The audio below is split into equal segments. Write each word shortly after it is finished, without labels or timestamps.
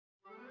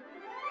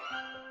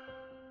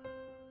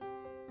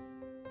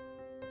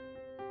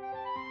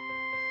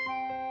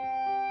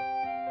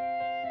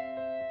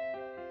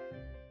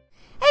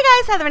Hey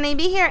guys, Heather and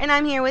AB here, and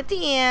I'm here with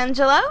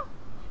D'Angelo.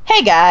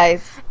 Hey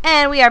guys.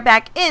 And we are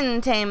back in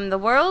Tame the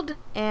World,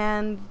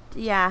 and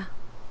yeah,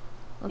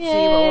 let's see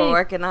what we're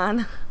working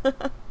on.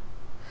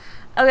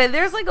 Okay,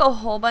 there's like a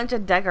whole bunch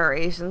of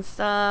decoration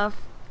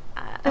stuff.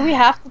 Do we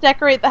have to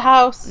decorate the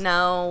house?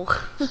 No.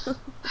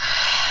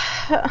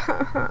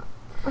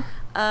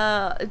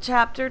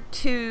 Chapter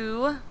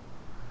 2.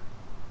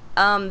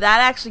 That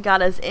actually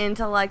got us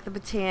into like the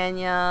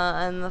Britannia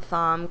and the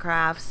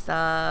Thaumcraft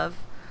stuff.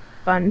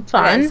 Fun.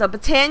 Okay, so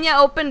Britannia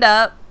opened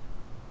up.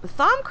 The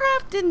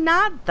Thaumcraft did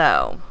not,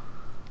 though.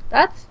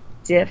 That's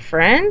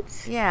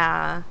different.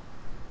 Yeah.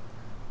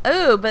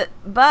 Ooh, but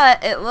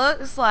it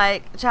looks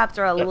like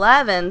Chapter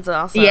 11's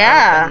also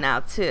open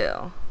now,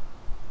 too.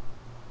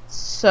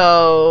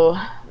 So,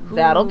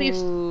 that'll be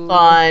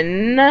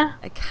fun.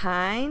 I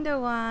kind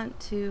of want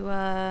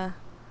to,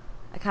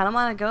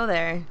 go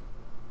there.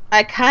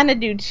 I kind of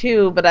do,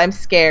 too, but I'm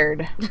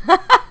scared.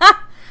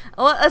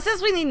 Well, it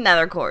says we need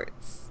nether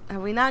quartz.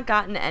 Have we not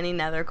gotten any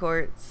nether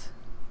quartz?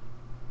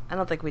 I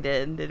don't think we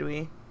did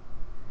we?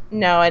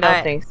 No, I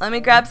don't think so. Let me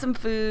grab some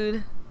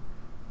food.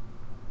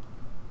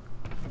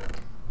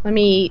 Let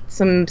me eat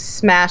some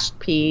smashed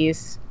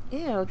peas.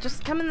 Ew,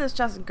 just come in this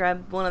chest and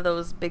grab one of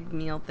those big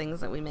meal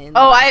things that we made.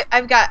 Oh,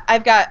 I've got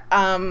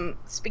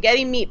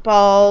spaghetti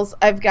meatballs.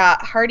 I've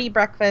got hearty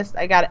breakfast.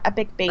 I got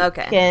epic bacon.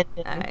 Okay.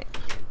 All right.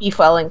 Beef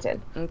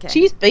Wellington. Okay.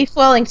 Jeez, beef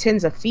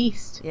Wellington's a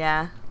feast.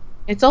 Yeah.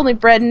 It's only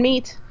bread and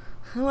meat.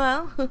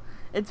 Well,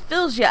 it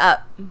fills you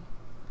up.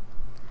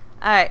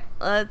 Alright,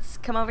 let's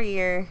come over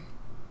here.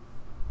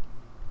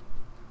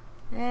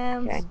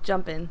 And let's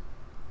jump in.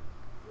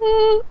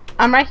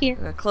 I'm right here.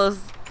 We're gonna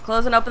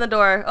close and open the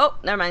door. Oh,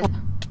 never mind.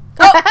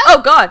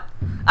 Oh god!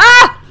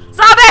 Ah!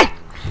 Zombie!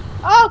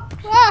 Oh!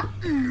 Ah.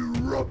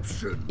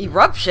 Eruption.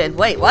 Eruption?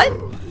 Wait, what?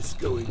 Is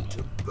going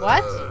to burn.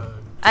 What?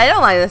 I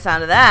don't like the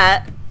sound of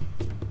that.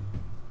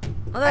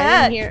 What the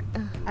heck?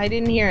 I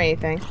didn't hear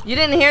anything. You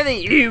didn't hear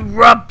the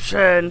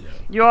eruption.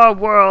 Your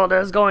world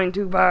is going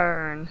to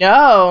burn.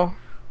 No.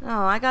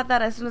 Oh, I got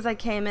that as soon as I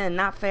came in.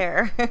 Not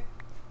fair.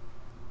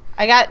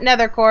 I got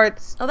nether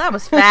quartz. Oh, that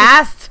was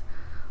fast.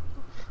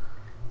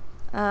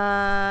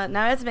 Now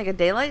I have to make a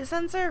daylight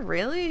sensor?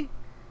 Really?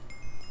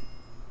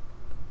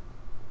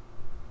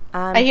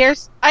 I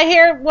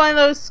hear one of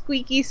those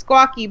squeaky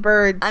squawky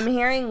birds. I'm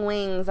hearing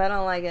wings. I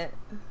don't like it.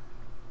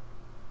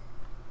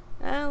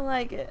 I don't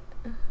like it.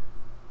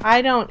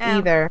 I don't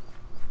either.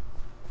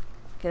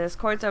 Okay, there's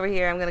quartz over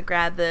here. I'm gonna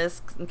grab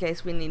this in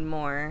case we need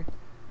more.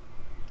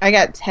 I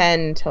got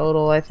 10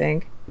 total, I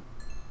think.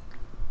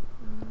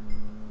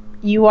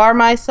 You are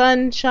my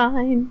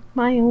sunshine,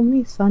 my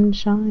only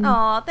sunshine.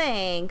 Aw,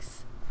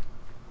 thanks.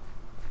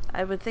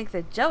 I would think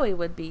that Joey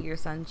would be your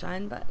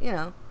sunshine, but, you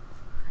know.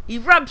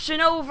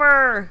 Eruption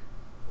over!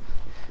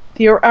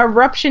 The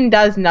eruption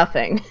does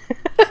nothing.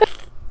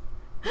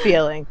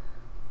 Feeling.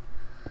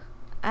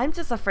 I'm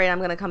just afraid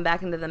I'm gonna come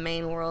back into the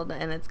main world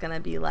and it's gonna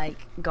be,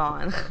 like,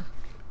 gone.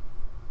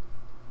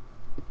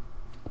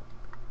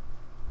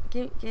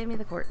 Give me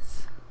the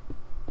quartz.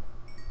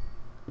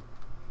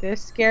 There's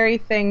scary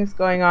things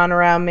going on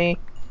around me.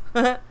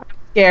 I'm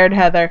scared,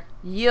 Heather.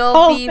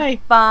 You'll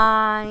be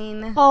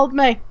fine. Hold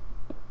me.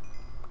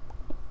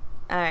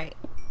 Alright.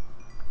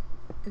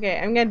 Okay,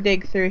 I'm gonna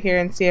dig through here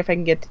and see if I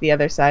can get to the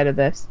other side of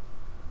this.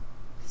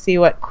 See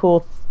what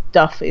cool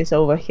stuff is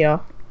over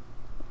here.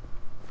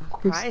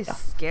 Probably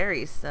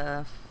scary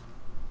stuff.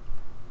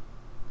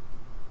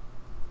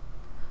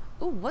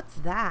 Ooh, what's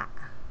that?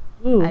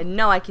 Ooh. I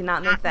know I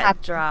cannot make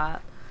that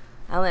drop.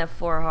 I only have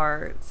 4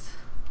 hearts.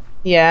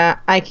 Yeah,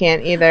 I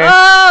can't either.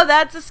 Oh,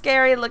 that's a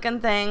scary looking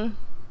thing.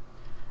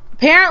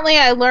 Apparently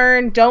I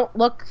learned don't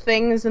look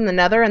things in the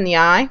nether in the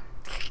eye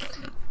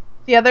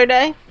the other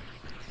day.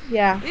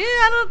 Yeah. Yeah,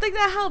 I don't think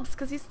that helps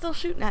because he's still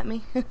shooting at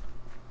me.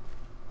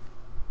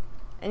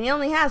 And he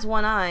only has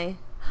 1 eye.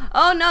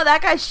 Oh no,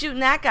 that guy's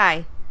shooting that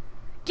guy.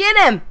 Get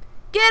him!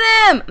 Get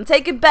him! I'm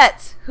taking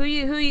bets. Who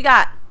you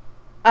got?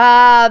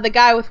 The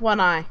guy with 1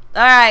 eye.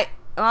 Alright.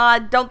 Well, I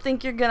don't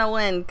think you're gonna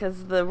win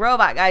because the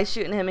robot guy's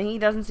shooting him and he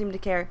doesn't seem to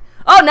care.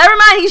 Oh, never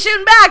mind. He's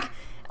shooting back.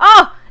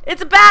 Oh,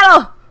 it's a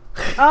battle.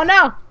 Oh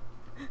no.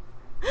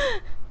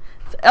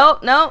 Oh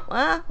no.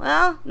 Well,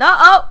 no.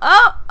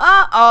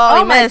 Oh,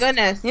 he missed. My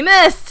goodness. He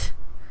missed.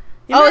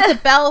 It's a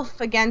belf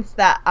against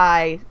that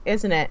eye,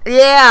 isn't it?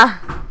 Yeah.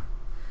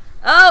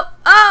 Oh,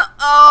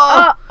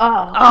 come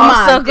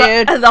on, so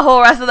dude. And the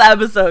whole rest of the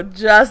episode,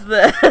 just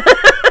this.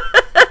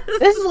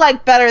 This is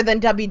like better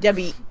than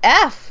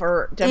WWF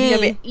or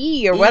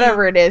WWE or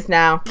whatever it is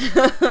now.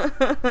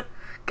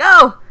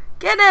 Go!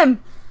 Get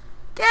him!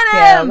 Get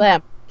him! Kill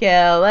him!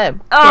 Kill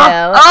him!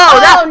 That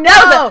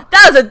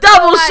was a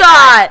double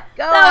shot!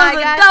 That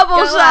was a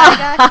double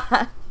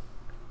shot!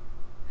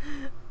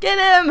 Get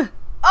him!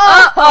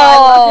 I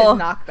love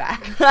his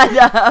knockback. I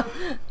know.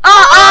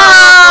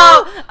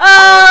 Oh!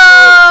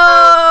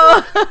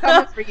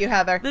 Coming for you,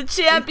 Heather. The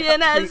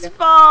champion has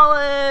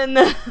fallen.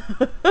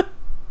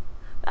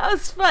 That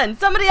was fun.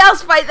 Somebody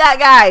else fight that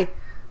guy.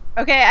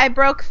 Okay, I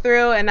broke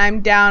through and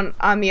I'm down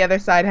on the other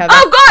side, Heather.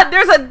 Oh god,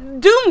 there's a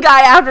Doom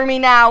guy after me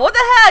now. What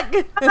the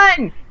heck?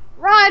 Run!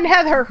 Run,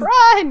 Heather,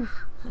 run!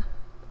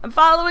 I'm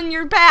following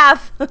your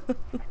path.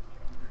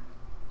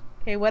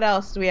 Okay, what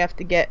else do we have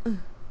to get?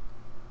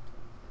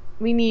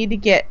 We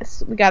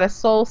got a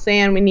soul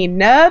sand. We need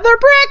another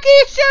brick.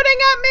 He's shooting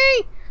at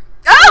me!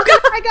 Oh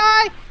god! My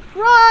guy!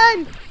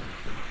 Run!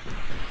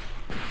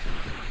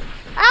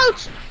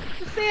 Ouch!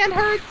 The sand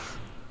hurts.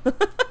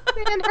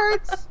 Sand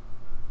hurts.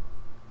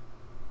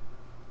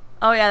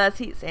 Oh yeah, that's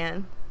heat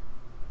sand.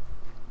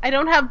 I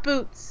don't have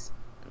boots.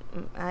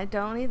 I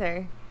don't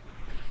either.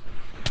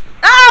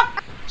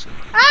 Ah!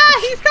 Ah,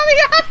 he's coming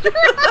after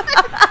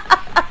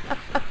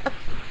us!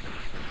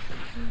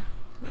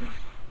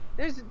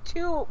 There's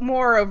 2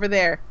 more over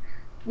there.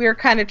 We're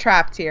kind of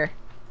trapped here.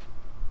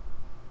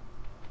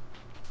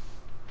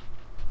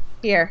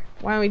 Here,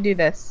 why don't we do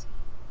this?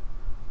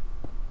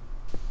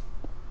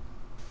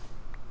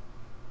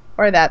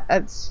 Or that.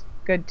 That's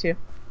good too.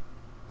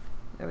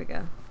 There we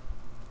go.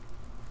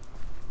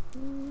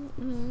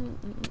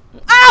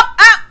 Ow!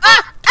 Ow!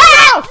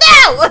 Ow!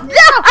 Ow!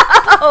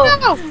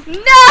 No!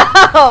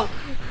 No!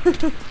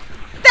 Dang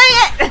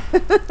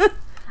it!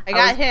 I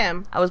got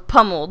him. I was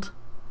pummeled.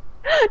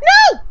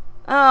 No!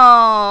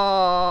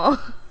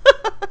 Oh.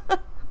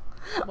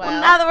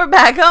 Well, now that we're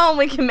back home,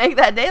 we can make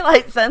that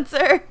daylight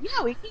sensor.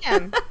 Yeah, we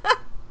can.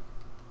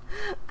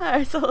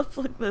 Alright, so let's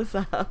look this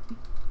up.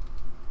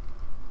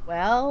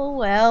 Well,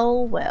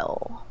 well,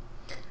 well.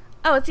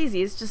 Oh, it's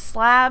easy. It's just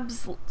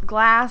slabs,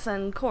 glass,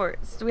 and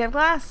quartz. Do we have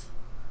glass?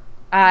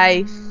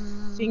 I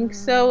think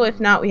so. If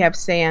not, we have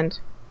sand.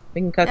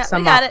 We can cook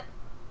some we got up. it.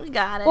 We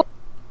got it. Cool.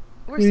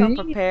 We're so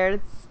prepared.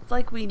 It's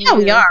like we knew. Yeah,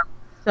 we are.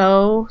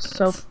 So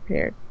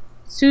prepared.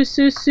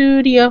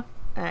 Studio.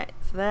 Alright,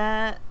 so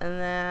that,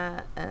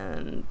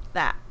 and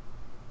that.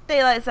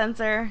 Daylight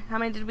sensor. How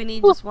many did we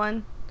need? Cool. Just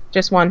one?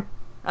 Just one.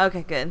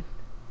 Okay, good.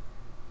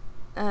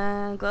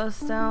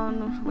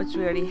 Glowstone, which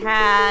we already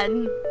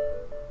had.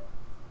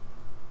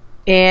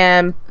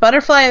 And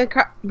butterfly in the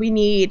car. We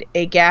need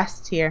a gas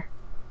tier.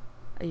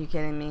 Are you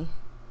kidding me?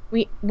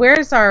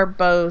 Where's our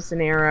bows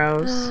and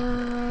arrows?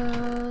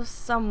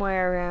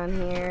 Somewhere around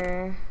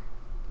here.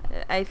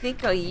 I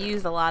think I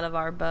used a lot of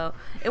our bow.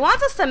 It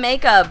wants us to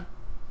make a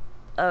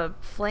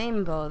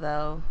flame bow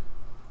though.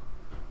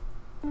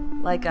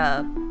 Like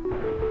a,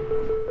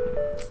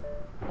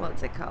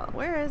 what's it called?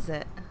 Where is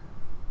it?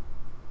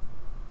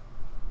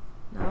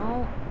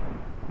 No.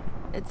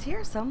 It's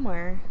here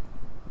somewhere.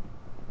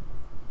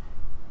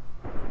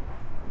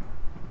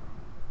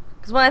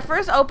 Because when I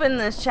first opened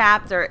this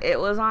chapter, it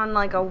was on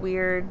like a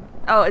weird...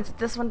 Oh, it's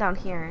this one down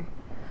here.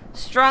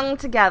 Strung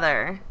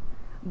together.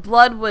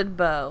 Bloodwood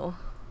bow.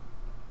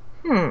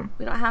 We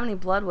don't have any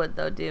bloodwood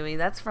though, do we?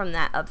 That's from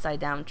that upside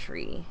down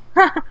tree.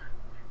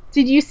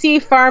 Did you see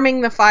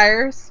Farming the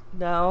Fires?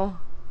 No.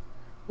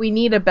 We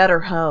need a better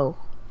hoe.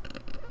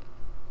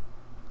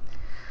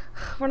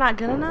 We're not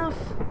good enough?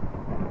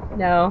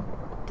 No.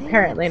 Dang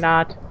Apparently it.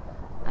 not.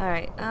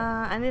 Alright,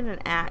 I need an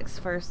axe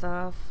first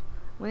off.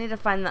 We need to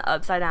find the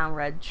upside down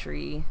red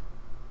tree.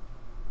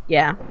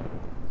 Yeah.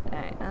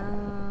 Alright,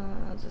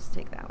 I'll just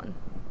take that one.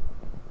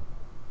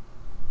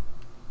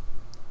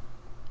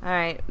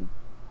 Alright,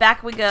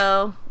 back we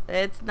go.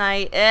 It's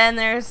night, and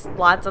there's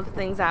lots of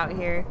things out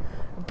here.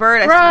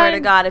 Bird, I swear to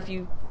God, if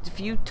you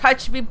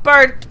touch me,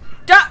 bird,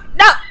 don't,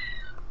 no!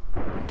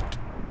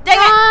 Dang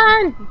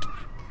it!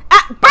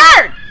 Ah,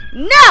 bird!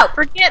 No!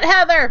 Forget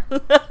Heather!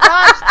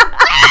 Gosh.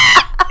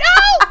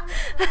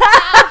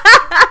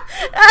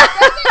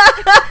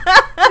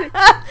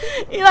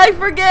 You like,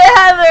 forget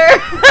Heather!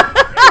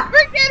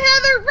 Forget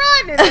Heather,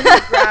 run! And then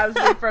he grabs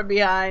me from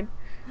behind.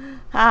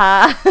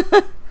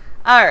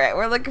 Alright,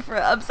 we're looking for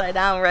upside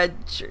down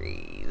red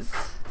trees.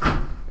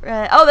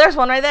 Red. Oh, there's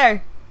one right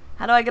there.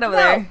 How do I get over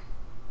there?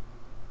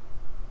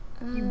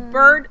 You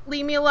bird,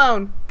 leave me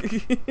alone. John,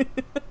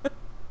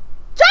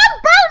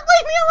 bird,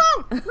 leave me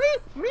alone!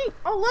 Leave me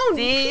alone.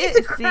 See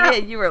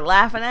it? You were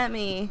laughing at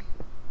me.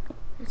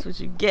 That's what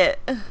you get.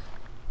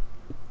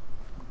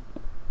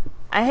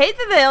 I hate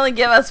that they only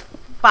give us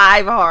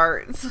 5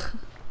 hearts.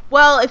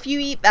 Well, if you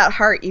eat that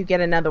heart, you get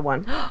another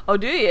one. Oh,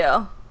 do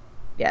you?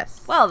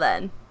 Yes. Well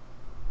then.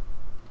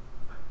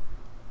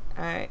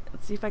 Alright,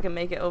 let's see if I can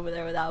make it over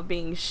there without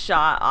being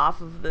shot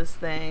off of this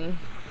thing.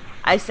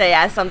 I say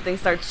as something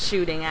starts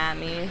shooting at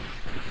me.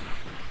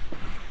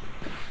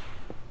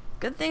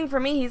 Good thing for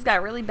me, he's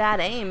got really bad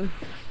aim.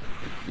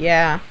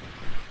 Yeah.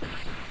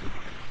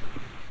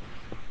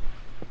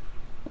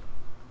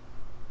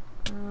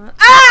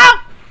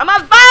 Ah! I'm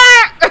on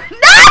fire!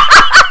 No!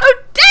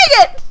 Dang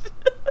it!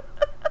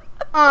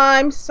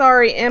 I'm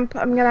sorry, Imp.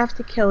 I'm gonna have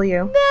to kill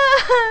you.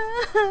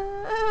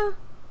 No!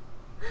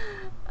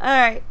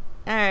 Alright.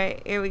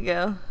 Alright, here we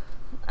go.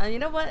 You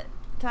know what?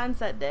 Time's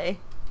that day.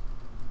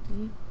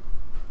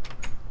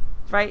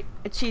 Right?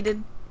 I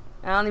cheated.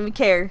 I don't even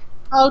care.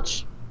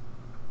 Ouch.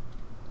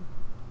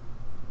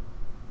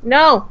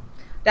 No!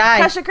 Die.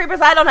 Crush the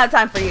creepers, I don't have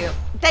time for you.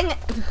 Dang it!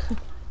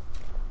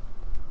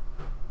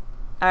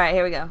 Alright,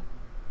 here we go.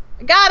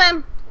 I got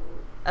him.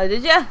 Oh,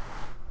 did ya?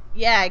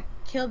 Yeah, I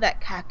killed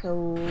that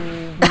Kako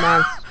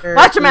monster.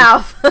 Watch your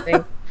mouth.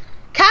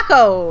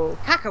 Kako.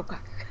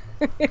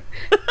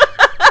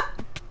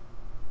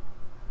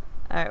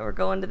 Alright, we're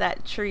going to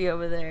that tree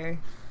over there.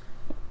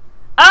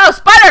 Oh,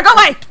 spider, go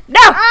away! No!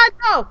 Ah,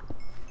 no!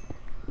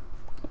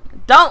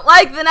 Don't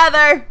like the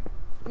nether.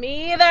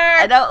 Me either.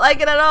 I don't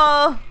like it at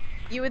all.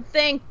 You would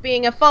think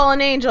being a fallen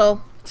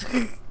angel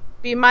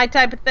be my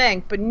type of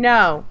thing, but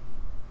no.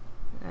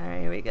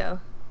 Alright, here we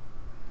go.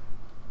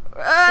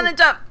 Run and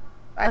jump!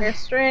 Fire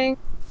string.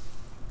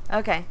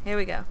 Okay, here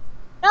we go.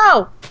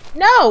 No!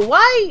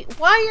 Why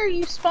are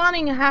you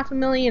spawning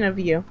 500,000 of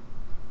you?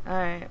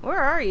 Alright,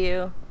 where are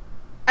you?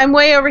 I'm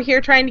way over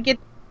here trying to get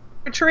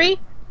a tree.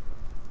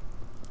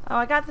 Oh,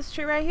 I got this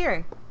tree right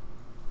here.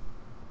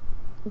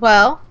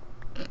 Well.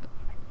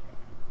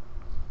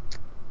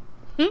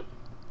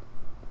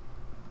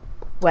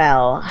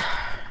 Well.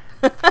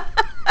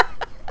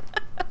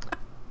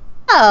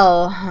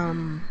 Oh.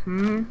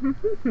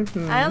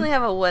 I only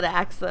have a wood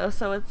axe though,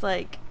 so it's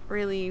like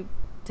really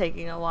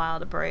taking a while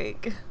to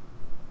break.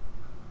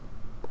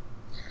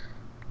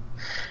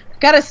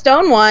 Got a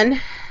stone one.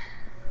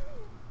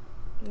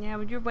 Yeah,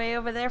 but you're way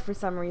over there for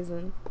some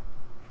reason.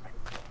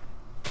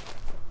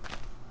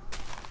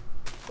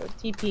 So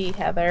TP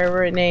Heather,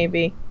 we're at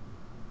Navy.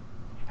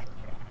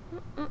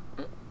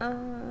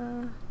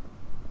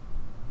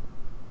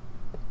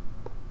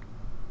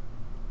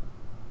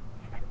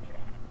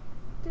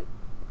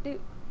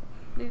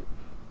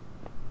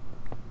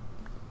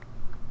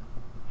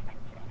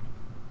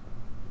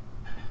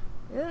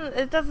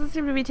 It doesn't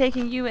seem to be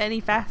taking you any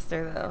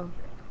faster though.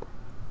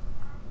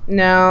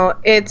 No,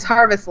 it's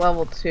harvest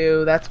level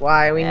 2. That's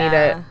why we need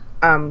a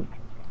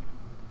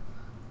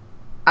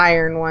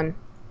iron one.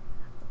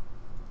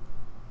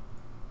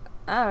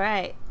 All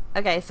right.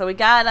 Okay, so we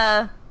got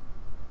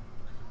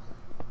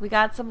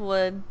some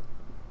wood.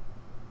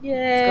 Yay!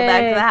 Let's go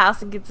back to the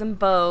house and get some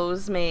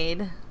bows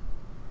made.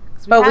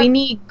 But we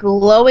need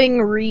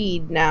glowing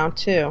reed now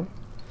too.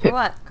 For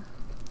what?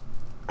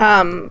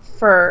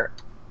 For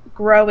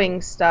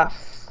growing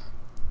stuff.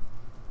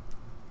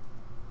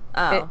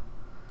 Oh.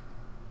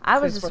 I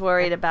was just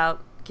worried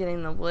about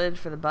getting the wood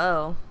for the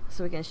bow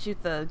so we can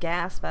shoot the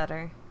gas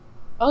better.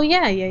 Oh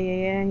yeah.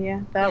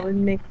 That would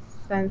make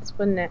sense,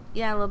 wouldn't it?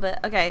 Yeah, a little bit.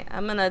 Okay,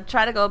 I'm gonna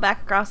try to go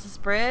back across this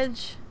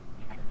bridge.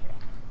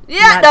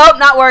 Yeah, nope,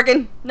 not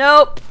working.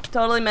 Nope,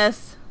 totally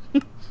miss.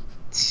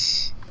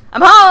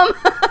 I'm home!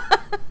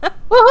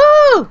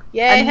 Woohoo!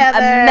 Yay, Heather!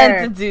 I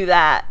meant to do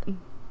that.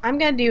 I'm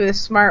gonna do the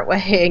smart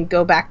way and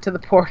go back to the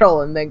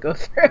portal and then go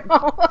through.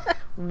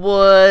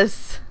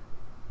 Wuss.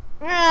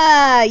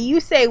 Ah, you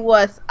say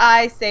wuss,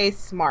 I say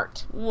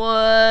smart.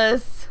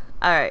 Wuss.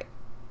 Alright.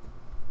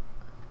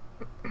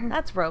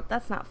 That's rope,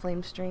 that's not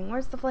flame string.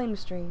 Where's the flame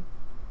string?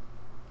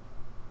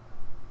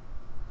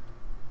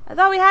 I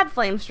thought we had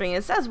flame string.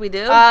 It says we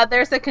do.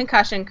 There's a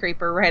concussion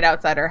creeper right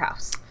outside our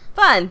house.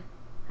 Fun.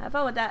 Have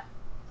fun with that.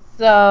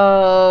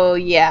 So,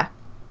 yeah.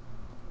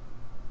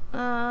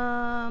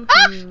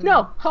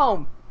 No,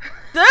 home.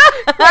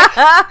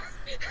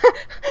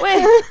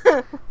 Wait.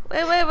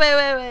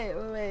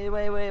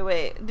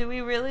 Do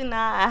we really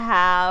not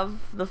have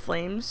the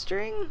flame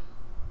string?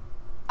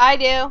 I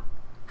do.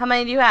 How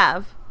many do you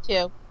have?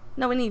 2.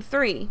 No, we need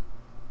 3.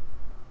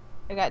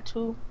 I got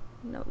 2.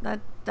 No,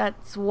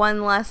 that's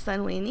 1 less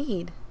than we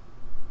need.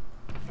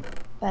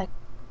 The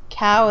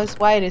cow is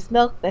white as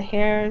milk. The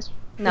hair is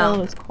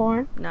yellow as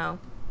corn. No.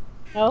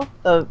 No?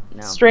 The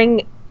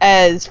string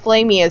as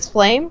flamey as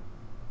flame?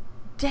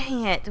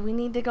 Dang it. We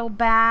need to go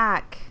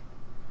back.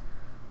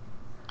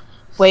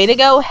 Way to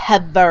go,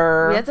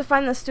 Heather. We have to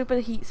find the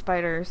stupid heat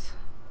spiders.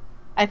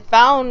 I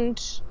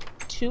found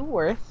 2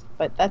 worth,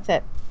 but that's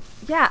it.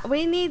 Yeah,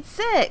 we need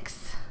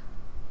 6.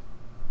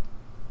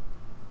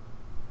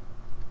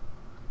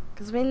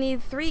 Because we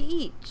need 3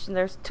 each. And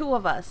there's 2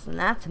 of us, and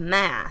that's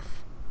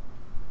math.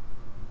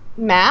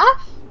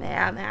 Math?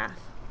 Yeah, math.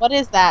 What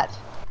is that?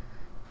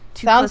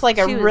 2 Sounds like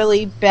a is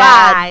really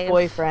bad 5.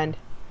 boyfriend.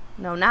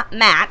 No, not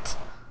Matt.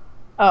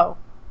 Oh.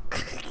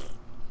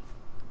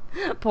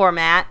 Poor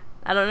Matt.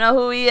 I don't know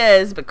who he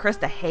is, but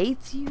Krista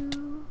hates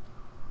you.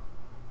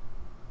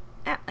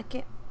 Ah, I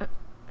can't.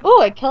 Ooh,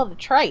 I killed a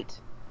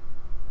trite.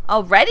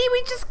 Already?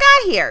 We just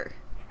got here.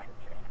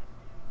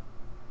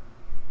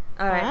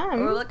 Alright,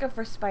 we're looking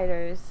for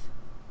spiders.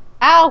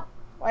 Ow!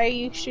 Why are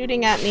you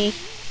shooting at me?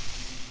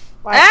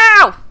 Why?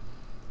 Ow!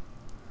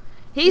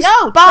 He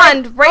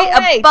spawned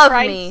right above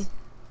me.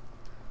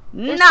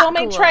 There's Not so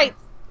many cool. trites.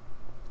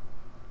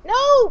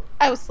 No!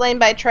 I was slain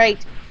by a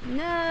trite.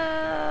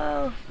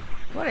 No.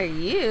 What are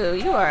you?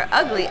 You are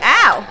ugly.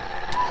 Ow!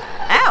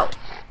 Ow!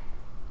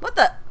 What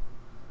the?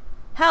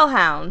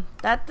 Hellhound.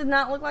 That did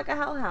not look like a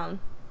hellhound.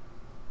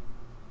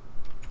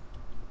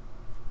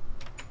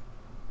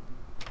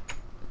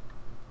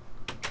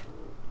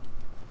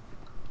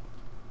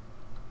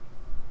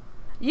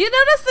 You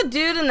notice the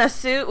dude in the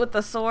suit with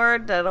the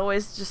sword that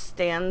always just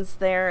stands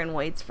there and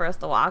waits for us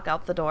to walk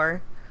out the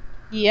door?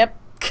 Yep.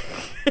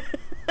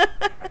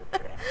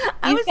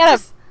 I He's got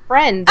a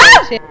friend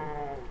there, too.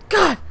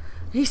 God,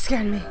 he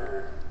scared me. He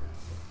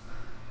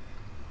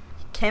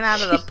came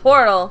out of the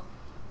portal.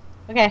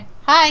 Okay.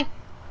 Hi.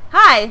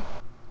 Hi.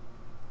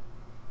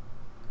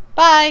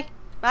 Bye.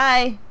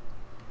 Bye.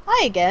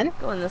 Hi again.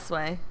 Going this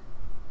way.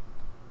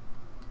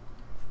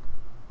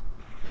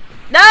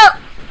 No!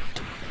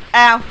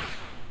 Ow.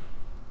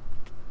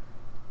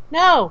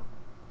 No.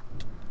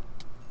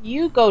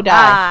 You go die.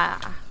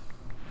 Ah.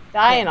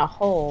 Die in a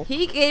hole.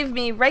 He gave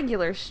me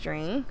regular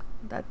string.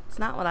 That's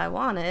not what I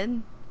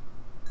wanted.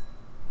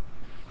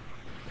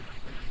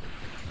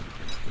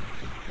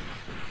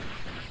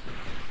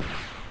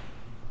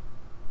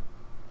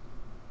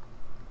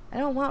 I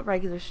don't want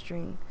regular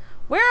string.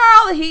 Where are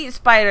all the heat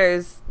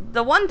spiders?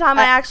 The one time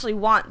I actually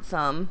want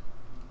some.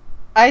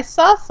 I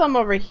saw some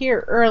over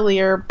here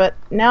earlier, but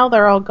now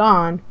they're all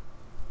gone.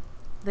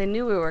 They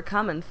knew we were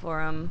coming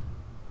for them.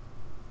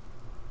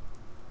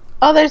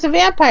 Oh, there's a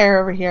vampire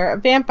over here. A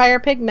vampire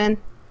pigman.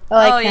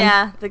 I like him.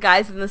 Yeah. The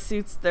guys in the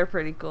suits, they're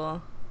pretty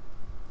cool.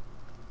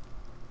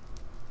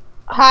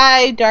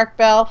 Hi, Dark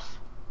Belf.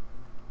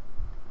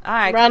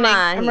 Alright, Running. come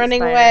on, I'm heat running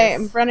spiders. away.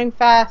 I'm running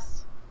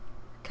fast.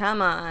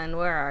 Come on,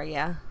 where are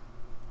ya?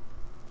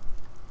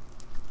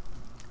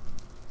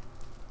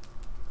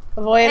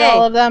 Avoid Hey.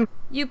 all of them.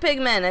 You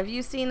pigmen, have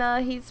you seen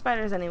heat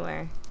spiders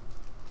anywhere?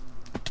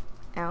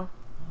 Ow.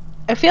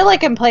 I feel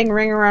like I'm playing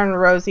Ring Around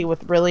Rosie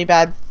with really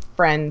bad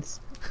friends.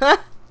 Come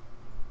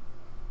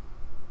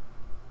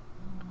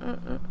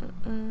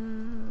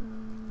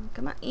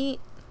on, eat.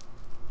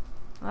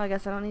 Oh, I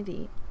guess I don't need to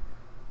eat.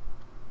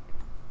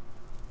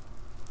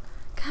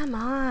 Come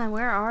on,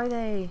 where are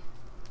they?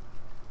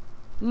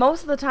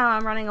 Most of the time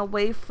I'm running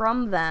away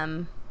from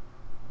them.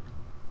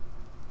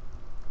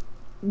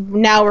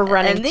 Now we're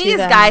running And to these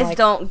them, guys like,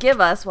 don't give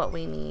us what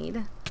we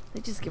need.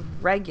 They just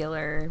give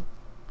regular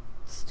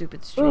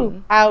stupid string.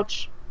 Ooh,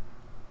 ouch.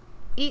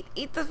 Eat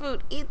the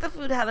food. Eat the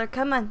food, Heather.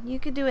 Come on, you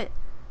can do it.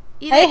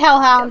 Eat Hey, it.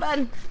 Hellhound. Come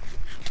on.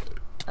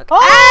 Okay.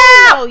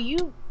 Oh, Ow!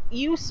 no,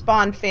 you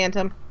spawned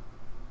Phantom.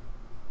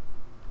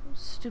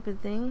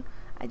 Stupid thing.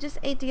 I just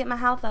ate to get my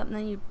health up and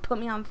then you put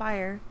me on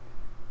fire.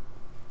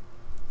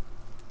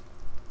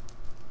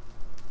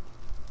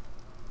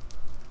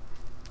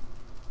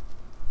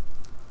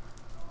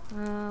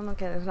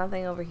 Okay, there's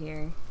nothing over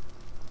here.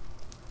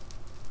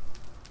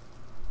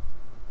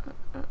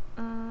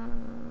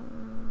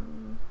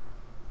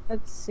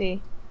 Let's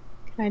see.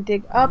 Can I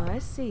dig up? Oh, I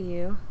see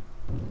you.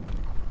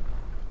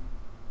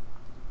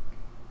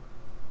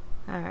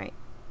 Alright.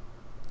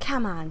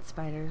 Come on,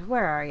 spiders.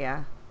 Where are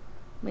ya?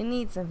 We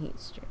need some heat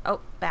string. Oh,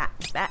 bat.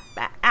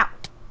 Ow.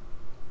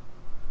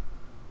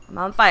 I'm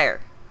on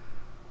fire.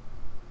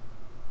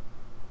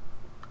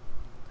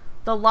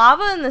 The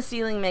lava in the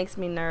ceiling makes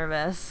me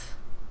nervous.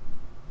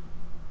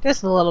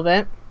 Just a little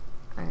bit.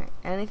 Alright,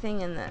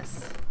 anything in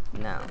this?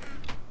 No.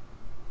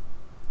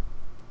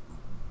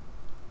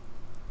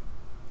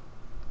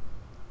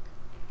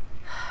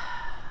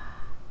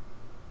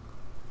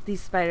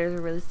 These spiders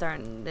are really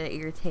starting to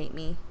irritate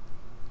me.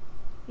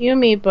 You and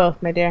me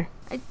both, my dear.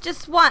 I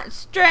just want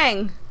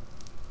string.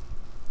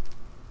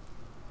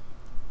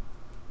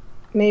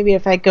 Maybe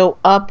if I go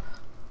up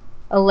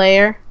a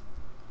layer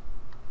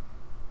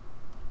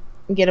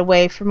and get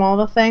away from all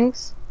the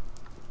things.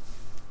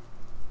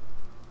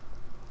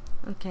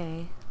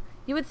 Okay.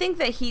 You would think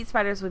that heat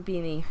spiders would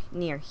be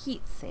near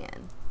heat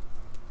sand.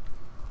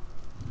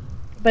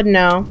 But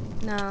no.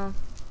 No.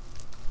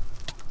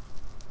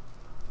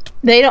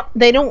 They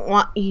don't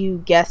want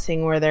you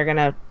guessing where they're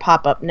gonna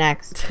pop up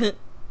next.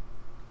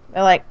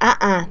 They're like,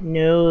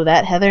 no,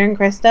 that Heather and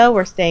Krista,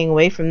 we're staying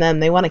away from them.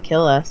 They want to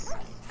kill us.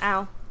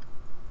 Ow.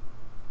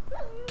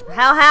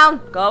 Hellhound,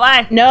 go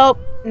away. Nope,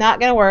 not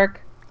gonna work.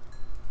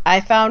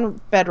 I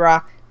found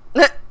bedrock.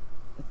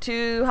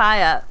 Too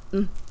high up.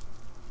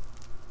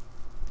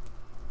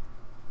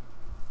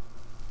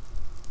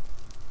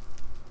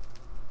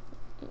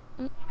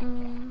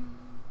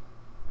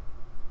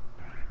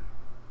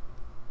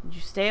 Did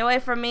you stay away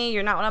from me?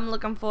 You're not what I'm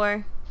looking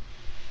for.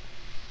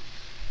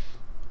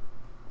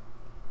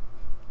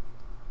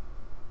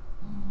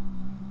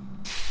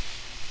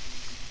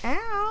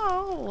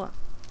 Ow!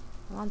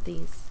 I want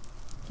these.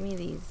 Give me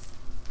these.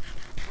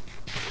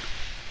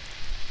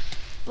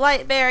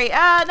 Blightberry.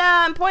 Ah, no,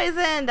 I'm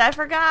poisoned. I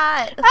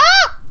forgot.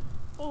 Ah!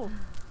 Oh.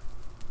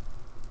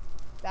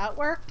 That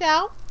worked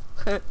out.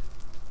 Can't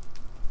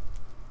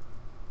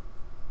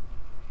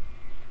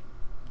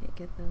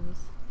get those.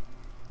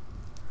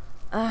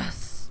 Ugh,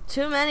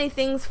 too many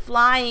things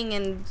flying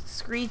and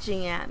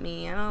screeching at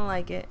me. I don't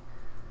like it.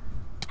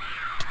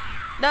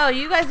 No,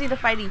 you guys need to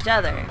fight each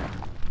other.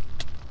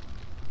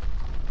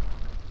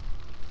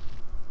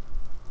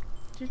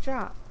 What'd you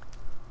drop?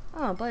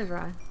 Oh, blaze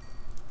rod.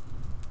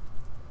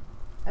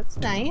 That's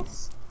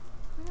nice.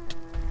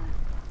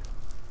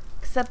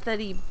 Except that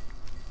he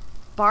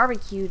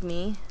barbecued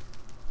me.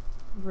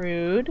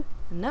 Rude.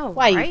 No,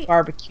 Why right? you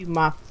barbecue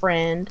my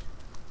friend?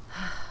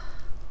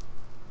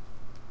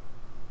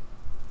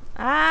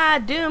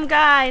 Ah, Doom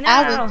guy, no.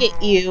 I will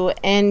get you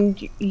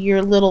and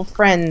your little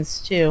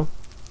friends too.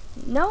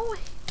 No,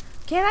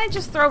 Can't I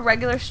just throw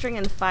regular string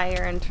in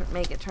fire and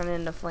make it turn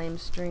into flame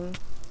string?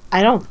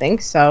 I don't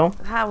think so.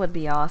 That would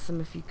be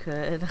awesome if you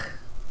could.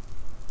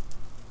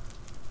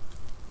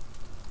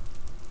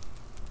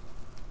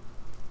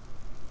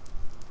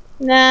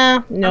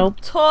 Nah, nope.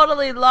 I'm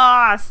totally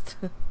lost.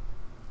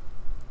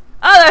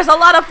 Oh, there's a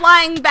lot of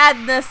flying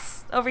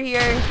badness over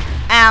here.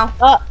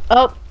 Ow.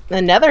 Oh,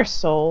 another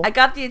soul. I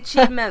got the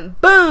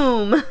achievement.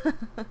 Boom.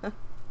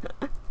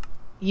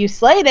 You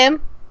slayed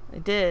him. I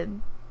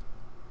did.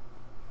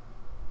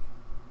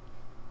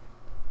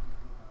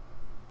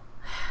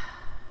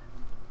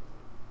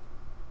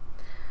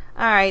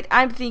 Alright,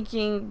 I'm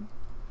thinking...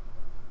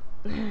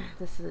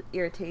 This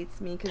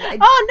irritates me because I...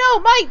 Oh no,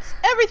 mites!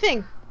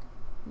 Everything!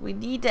 We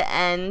need to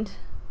end.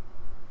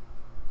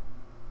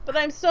 But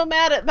I'm so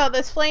mad about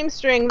this flame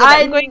string that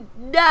I'm going...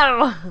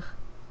 No!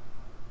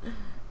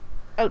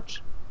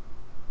 Ouch.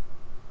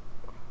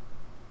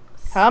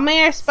 Come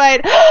here,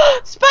 spider.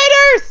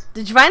 Spiders!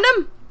 Did you find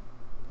them?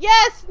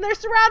 Yes, and they're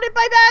surrounded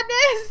by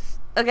badness.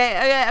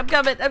 Okay, I'm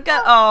coming.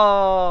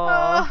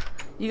 Oh.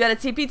 You got a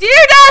TP to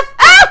your death!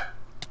 Ah!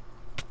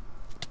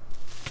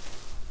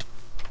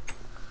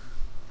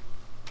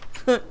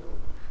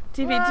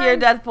 TP to your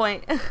death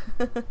point.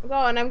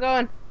 I'm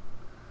going.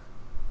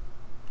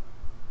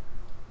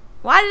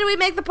 Why did we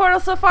make the portal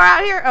so far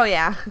out here? Oh,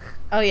 yeah.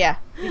 Oh, yeah,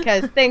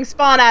 because things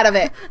spawn out of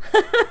it.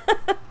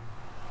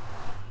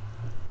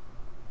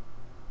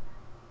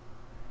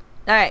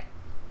 Alright.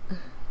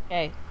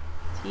 Okay.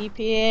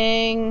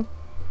 TPing.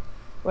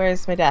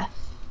 Where's my death?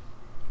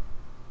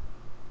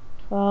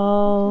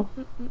 12.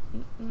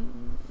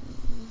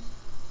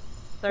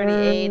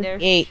 38.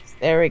 8.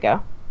 There we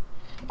go.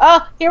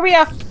 Oh, here we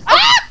are.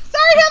 Ah!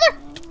 Sorry, Heather!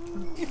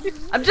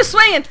 I'm just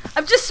swinging.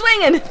 Ah!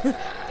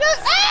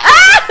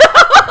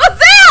 What was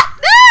that?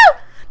 No!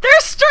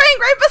 There's string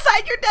right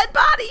beside your dead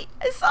body.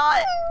 I saw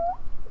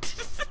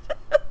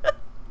it.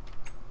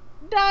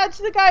 Dodge,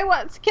 the guy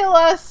wants to kill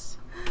us.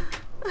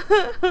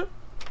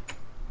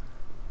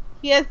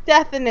 He has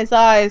death in his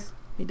eyes.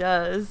 He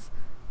does.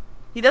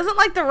 He doesn't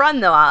like to run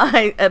though,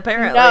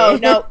 apparently.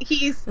 No,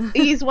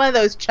 he's one of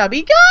those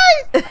chubby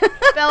guys.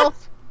 Belf.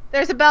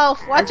 There's a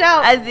Belf. Watch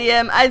out. I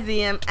see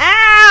him.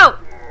 Ow!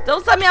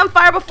 Don't set me on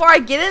fire before I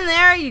get in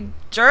there, you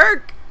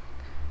jerk.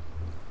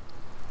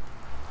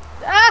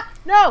 Ah,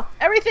 no.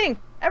 Everything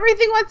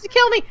wants to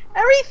kill me.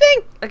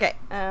 Everything. Okay,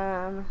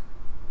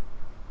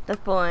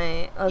 death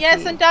point.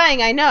 Yes, I'm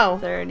dying, I know.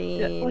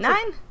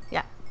 39?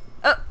 Yeah.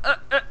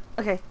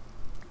 Okay.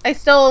 I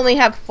still only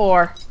have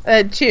 4.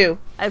 2.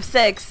 I have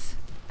 6.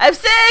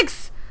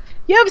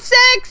 You have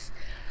 6!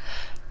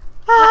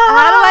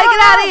 How do I get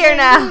out of here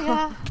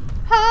now?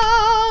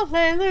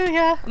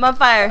 Hallelujah. I'm on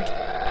fire.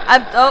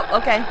 Oh,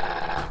 okay.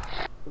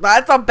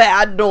 That's a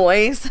bad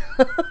noise.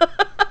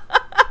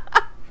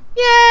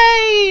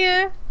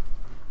 Yay!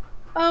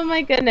 Oh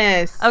my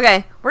goodness.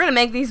 Okay, we're gonna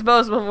make these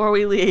bows before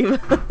we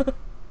leave.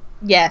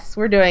 Yes,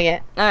 we're doing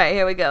it. Alright,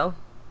 here we go.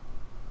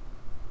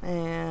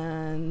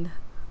 And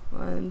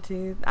 1,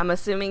 2. I'm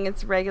assuming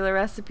it's regular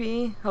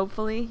recipe,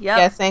 hopefully. Yep.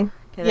 Guessing.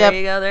 Okay, there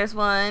you go. There's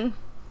one.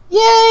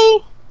 Yay!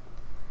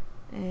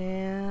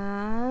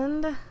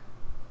 And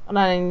Hold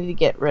on, I need to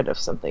get rid of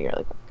something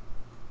really quick.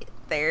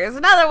 there's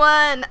another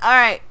one.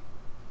 Alright.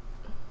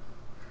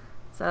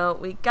 So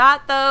we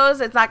got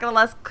those. It's not gonna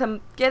let us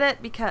come get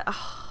it because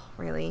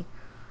really?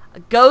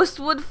 A ghost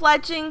wood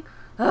fletching?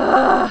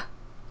 Ugh.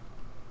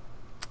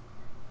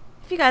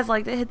 If you guys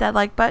liked it, hit that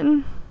like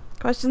button.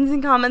 Questions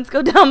and comments,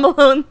 go down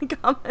below in the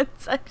comment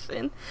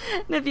section.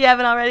 And if you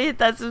haven't already, hit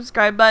that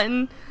subscribe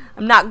button.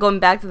 I'm not going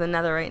back to the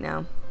nether right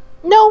now.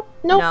 No.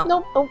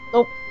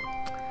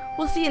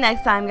 We'll see you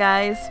next time,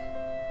 guys.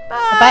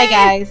 Bye. Bye,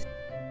 guys.